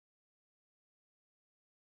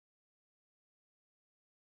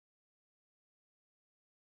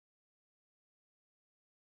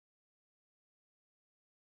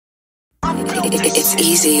It's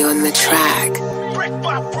easy on the track. Brick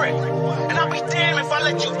by brick. And I'll be damned if I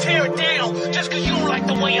let you tear it down just cause you don't like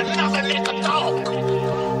the way another nigga talk.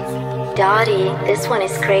 Dottie, this one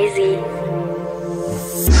is crazy.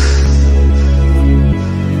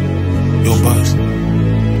 Yo, Buzz.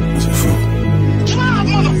 What's it from? Drive,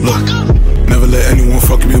 motherfucker! Look, never let anyone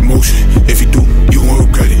fuck with your emotion. If you do, you won't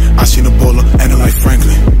regret it. I seen a baller and a like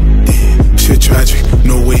Franklin. Damn, shit tragic.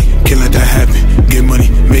 No way, can't let that happen. Get money,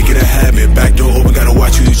 make it a habit. Back door open, gotta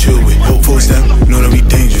watch who you chill with. Force them, know that we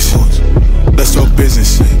dangerous. Let's talk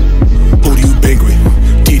business. Who do you bank with?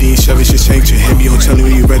 TD and Chevy, shit sanctioned. Hit me on telling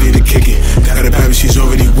me you ready to kick it. Got a baby, she's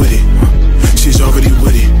already with it. She's already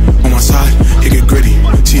with it. On my side, it get gritty.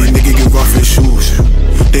 See a nigga get rough in his shoes,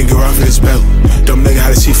 then get rough in his belt. Dumb nigga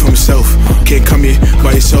had to see for himself. Can't come here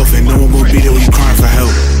by yourself, and no one gon' be there when you crying for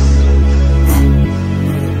help.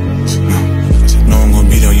 No one gon'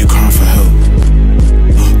 be there when you crying for help.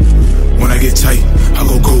 When I get tight, I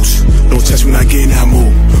go ghost. Don't test me when I get in that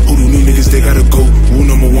mood. Who do new niggas, they gotta go. Rule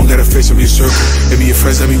number one, gotta face up your circle. They be your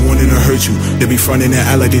friends that be wanting to hurt you. They be frontin' and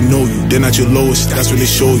act like they know you. They're not your lowest, that's when they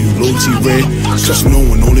show you. Loyalty red, trust no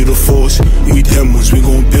one, only the force. We them ones, we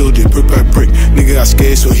gon' build it, brick by brick. Nigga got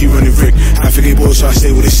scared, so he running Rick. I forget boy, so I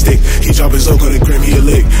stay with his stick. He drop his look on the grim, he a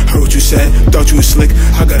lick. Heard what you said, thought you was slick.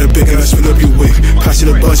 I got a big and I spin up your wig. Pass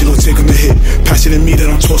it a buzz, you gon' take him a hit. Pass it to me,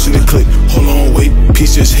 then I'm tossing the clip. Hold on, wait,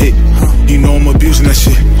 piece just hit. You know I'm abusing that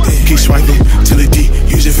shit. Keep swiping till it D.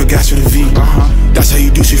 Use it for gas with a V. That's how you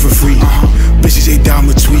do shit for free. Bitches ain't down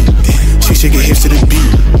my tweet. She shaking hips to the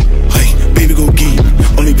beat. Hey, baby go geek.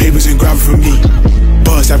 Only papers and gravel from me.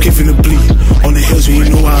 Buzz, I'm kicking the bleed. On the hills when you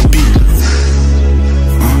know I be.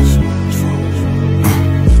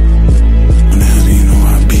 On the hills when you know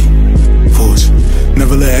I be. Force.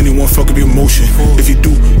 Never let anyone fuck up your emotion. If you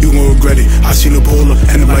do, you gon' regret it. I seen a baller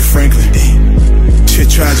and I'm like Franklin. Shit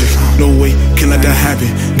tragic, no way, can't let that happen.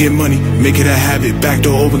 Get money, make it a habit. Back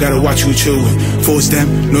door open, gotta watch who you chill with. Force them,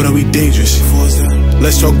 know that we dangerous.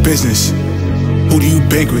 Let's talk business. Who do you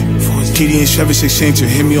bank with? TD and Chevy 6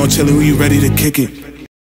 Hit me on telling me you ready to kick it.